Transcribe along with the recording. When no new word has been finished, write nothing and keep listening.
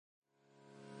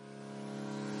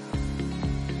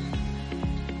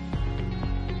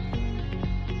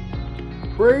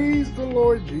Praise the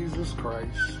Lord Jesus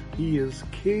Christ. He is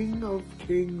King of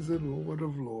kings and Lord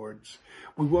of lords.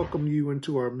 We welcome you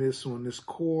into our midst on this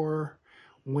C.O.R.E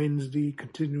Wednesday,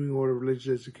 continuing order of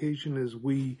religious education, as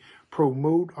we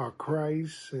promote our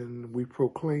Christ and we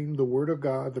proclaim the word of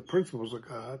God, the principles of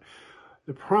God,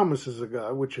 the promises of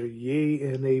God, which are yea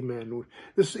and amen.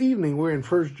 This evening we're in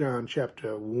 1 John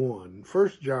chapter 1.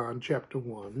 1 John chapter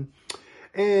 1.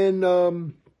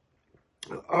 And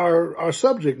our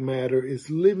subject matter is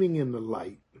living in the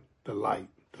light, the light,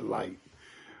 the light.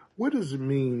 What does it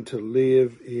mean to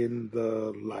live in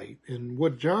the light? And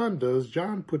what John does,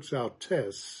 John puts out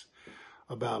tests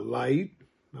about light,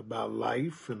 about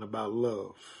life, and about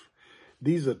love.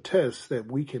 These are tests that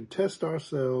we can test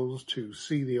ourselves to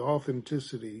see the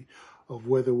authenticity of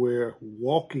whether we're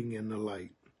walking in the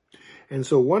light. And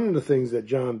so one of the things that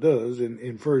John does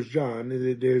in 1 John, is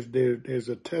that there's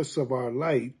a test of our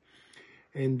light.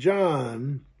 And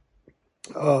John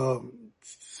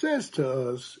says to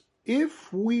us,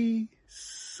 if we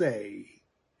say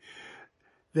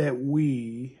that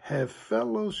we have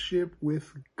fellowship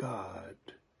with God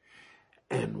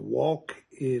and walk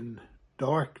in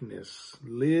darkness,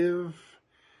 live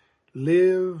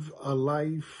a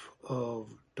life of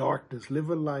darkness, live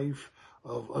a life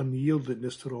of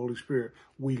unyieldedness to the Holy Spirit,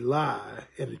 we lie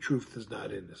and the truth is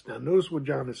not in us. Now notice what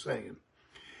John is saying.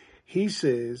 He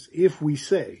says, if we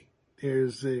say,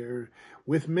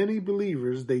 with many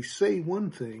believers, they say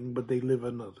one thing, but they live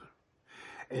another.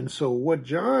 And so what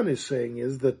John is saying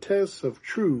is the test of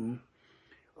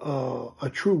a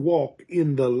true walk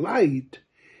in the light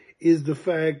is the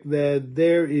fact that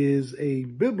there is a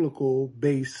biblical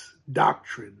based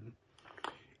doctrine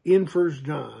in 1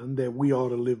 John that we ought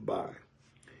to live by.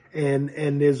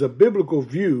 And there's a biblical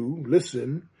view,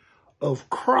 listen, of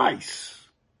Christ.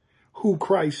 Who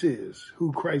Christ is,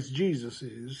 who Christ Jesus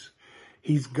is.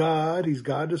 He's God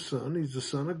the Son, he's the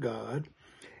Son of God.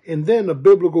 And then a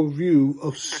biblical view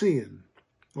of sin,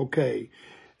 okay?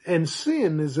 And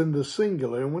sin is in the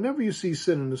singular, and whenever you see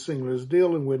sin in the singular, it's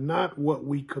dealing with not what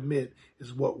we commit,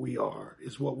 is what we are,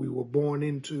 is what we were born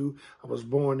into. I was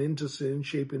born into sin,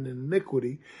 shaping in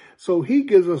iniquity. So he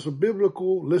gives us a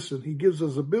biblical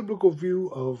view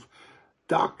of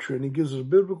doctrine. He gives us a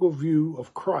biblical view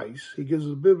of Christ. He gives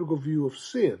us a biblical view of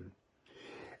sin.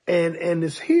 And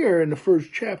it's here in the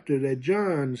first chapter that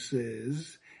John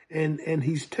says, and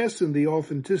he's testing the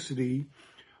authenticity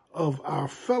of our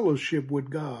fellowship with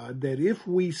God, that if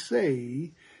we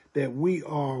say that we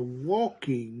are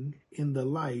walking in the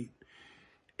light,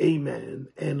 amen,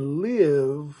 and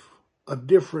live a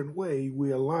different way,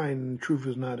 we align and the truth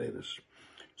is not in us.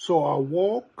 So our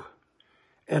walk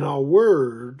and our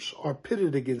words are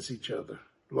pitted against each other.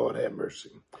 Lord have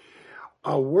mercy.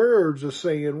 Our words are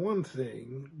saying one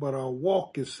thing, but our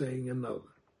walk is saying another.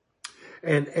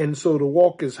 And so the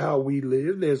walk is how we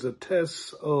live. There's a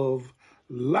test of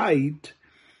light.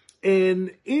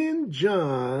 And in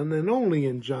John, and only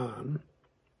in John,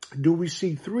 do we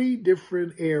see three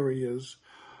different areas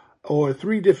or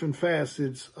three different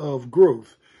facets of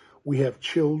growth. We have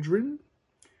children,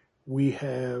 we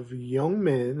have young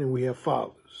men, and we have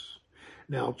fathers.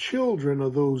 Now, children are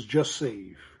those just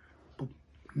saved,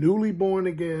 newly born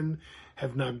again,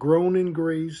 have not grown in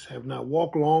grace, have not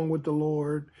walked long with the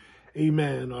Lord,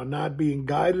 amen, are not being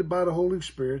guided by the Holy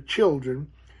Spirit.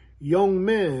 Children. Young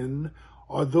men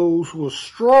are those who are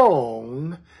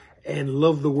strong and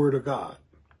love the Word of God.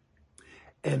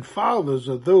 And fathers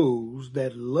are those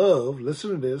that love,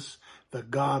 listen to this, the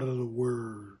God of the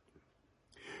Word.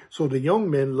 So the young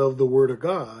men love the Word of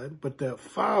God, but the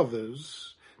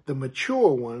fathers, the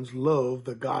mature ones, love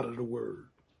the God of the Word.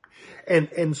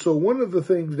 And so one of the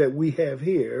things that we have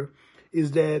here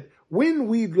is that when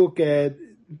we look at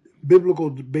biblical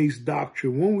based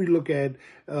doctrine, when we look at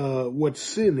what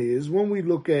sin is, when we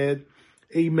look at,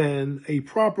 amen, a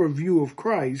proper view of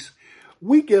Christ,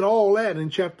 we get all that in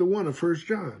chapter 1 of 1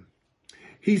 John.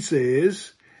 He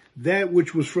says, that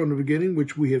which was from the beginning,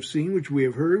 which we have seen, which we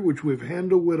have heard, which we have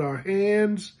handled with our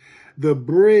hands, the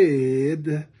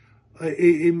bread,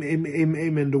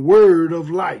 amen, the word of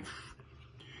life.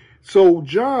 So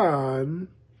John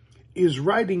is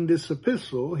writing this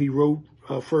epistle. He wrote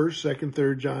 1st, 2nd,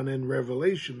 3rd John, and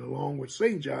Revelation along with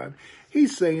St. John.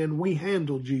 He's saying we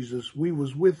handled Jesus. We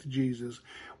was with Jesus.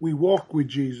 We walked with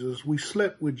Jesus. We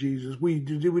slept with Jesus. We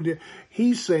did.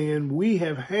 He's saying we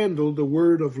have handled the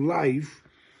word of life.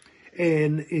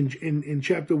 And in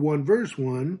chapter 1, verse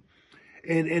 1,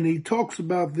 and he talks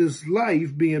about this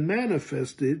life being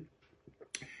manifested,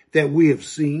 that we have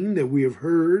seen, that we have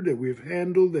heard, that we have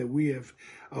handled, that we have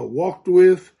walked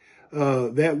with,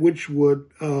 that which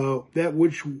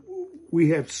we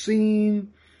have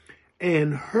seen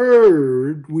and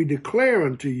heard, we declare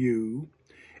unto you.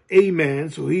 Amen.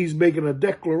 So he's making a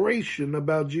declaration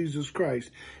about Jesus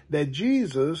Christ, that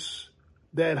Jesus,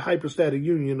 that hypostatic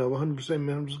union of 100%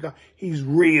 man, 100% God, he's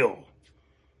real.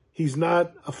 He's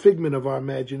not a figment of our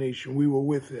imagination. We were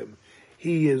with him.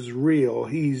 He is real.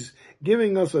 He's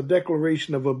giving us a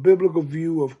declaration of a biblical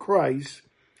view of Christ.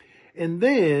 And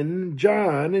then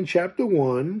John in chapter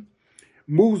 1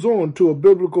 moves on to a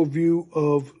biblical view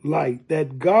of light,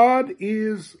 that God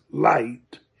is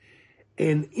light,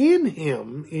 and in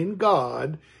him, in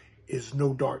God, is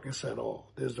no darkness at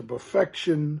all. There's the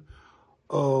perfection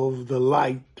of the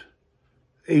light,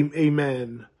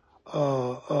 amen,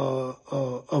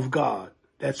 of God.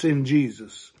 That's in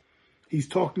Jesus. He's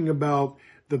talking about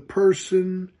the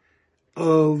person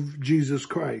of Jesus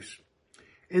Christ.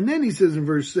 And then he says in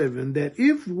verse 7 that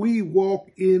if we walk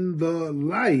in the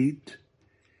light,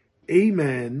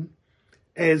 amen,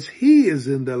 as he is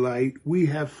in the light, we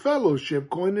have fellowship,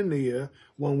 koinonia,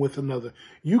 one with another.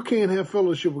 You can't have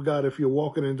fellowship with God if you're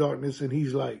walking in darkness and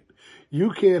he's light.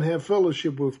 You can't have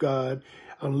fellowship with God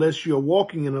unless you're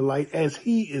walking in the light as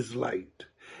he is light.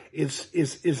 It's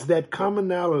that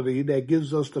commonality that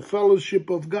gives us the fellowship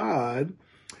of God.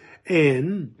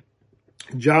 And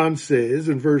John says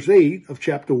in verse 8 of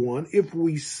chapter 1, if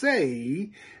we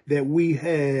say that we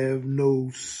have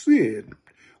no sin,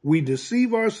 we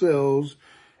deceive ourselves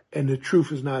and the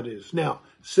truth is not in us. Now,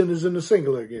 sin is in the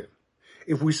singular again.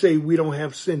 If we say we don't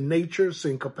have sin nature,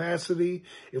 sin capacity,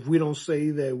 if we don't say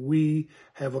that we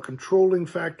have a controlling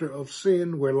factor of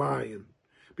sin, we're lying.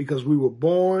 Because we were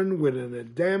born with an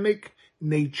Adamic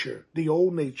nature, the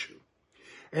old nature.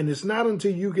 And it's not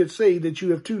until you get saved that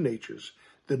you have two natures.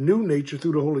 The new nature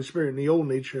through the Holy Spirit and the old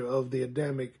nature of the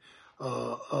Adamic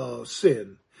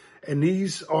sin. And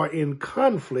these are in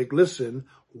conflict, listen,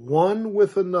 one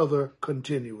with another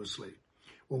continuously.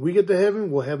 When we get to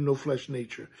heaven, we'll have no flesh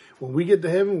nature. When we get to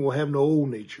heaven, we'll have no old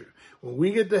nature. When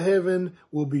we get to heaven,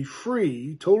 we'll be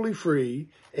free, totally free,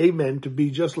 amen, to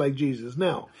be just like Jesus.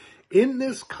 Now, in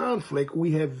this conflict,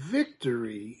 we have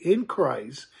victory in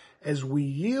Christ as we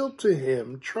yield to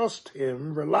him, trust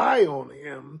him, rely on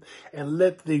him, and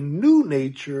let the new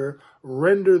nature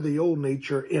render the old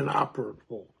nature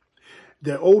inoperable.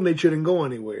 The old nature didn't go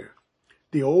anywhere.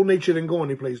 The old nature didn't go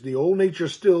anyplace. The old nature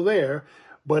is still there,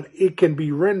 but it can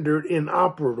be rendered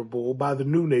inoperable by the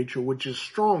new nature, which is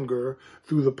stronger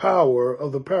through the power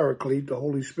of the Paraclete, the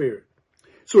Holy Spirit.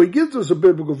 So he gives us a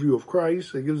biblical view of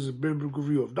Christ. He gives us a biblical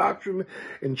view of doctrine.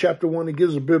 In chapter 1, he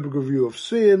gives a biblical view of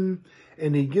sin,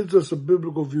 and he gives us a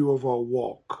biblical view of our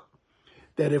walk.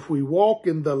 That if we walk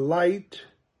in the light,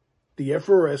 the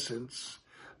efflorescence,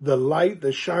 the light,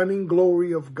 the shining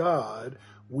glory of God,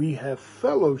 we have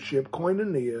fellowship,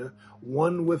 koinonia,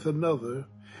 one with another,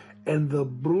 and the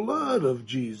blood of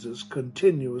Jesus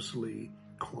continuously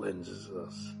cleanses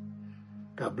us.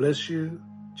 God bless you.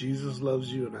 Jesus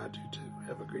loves you, and I do too.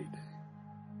 Have a great day.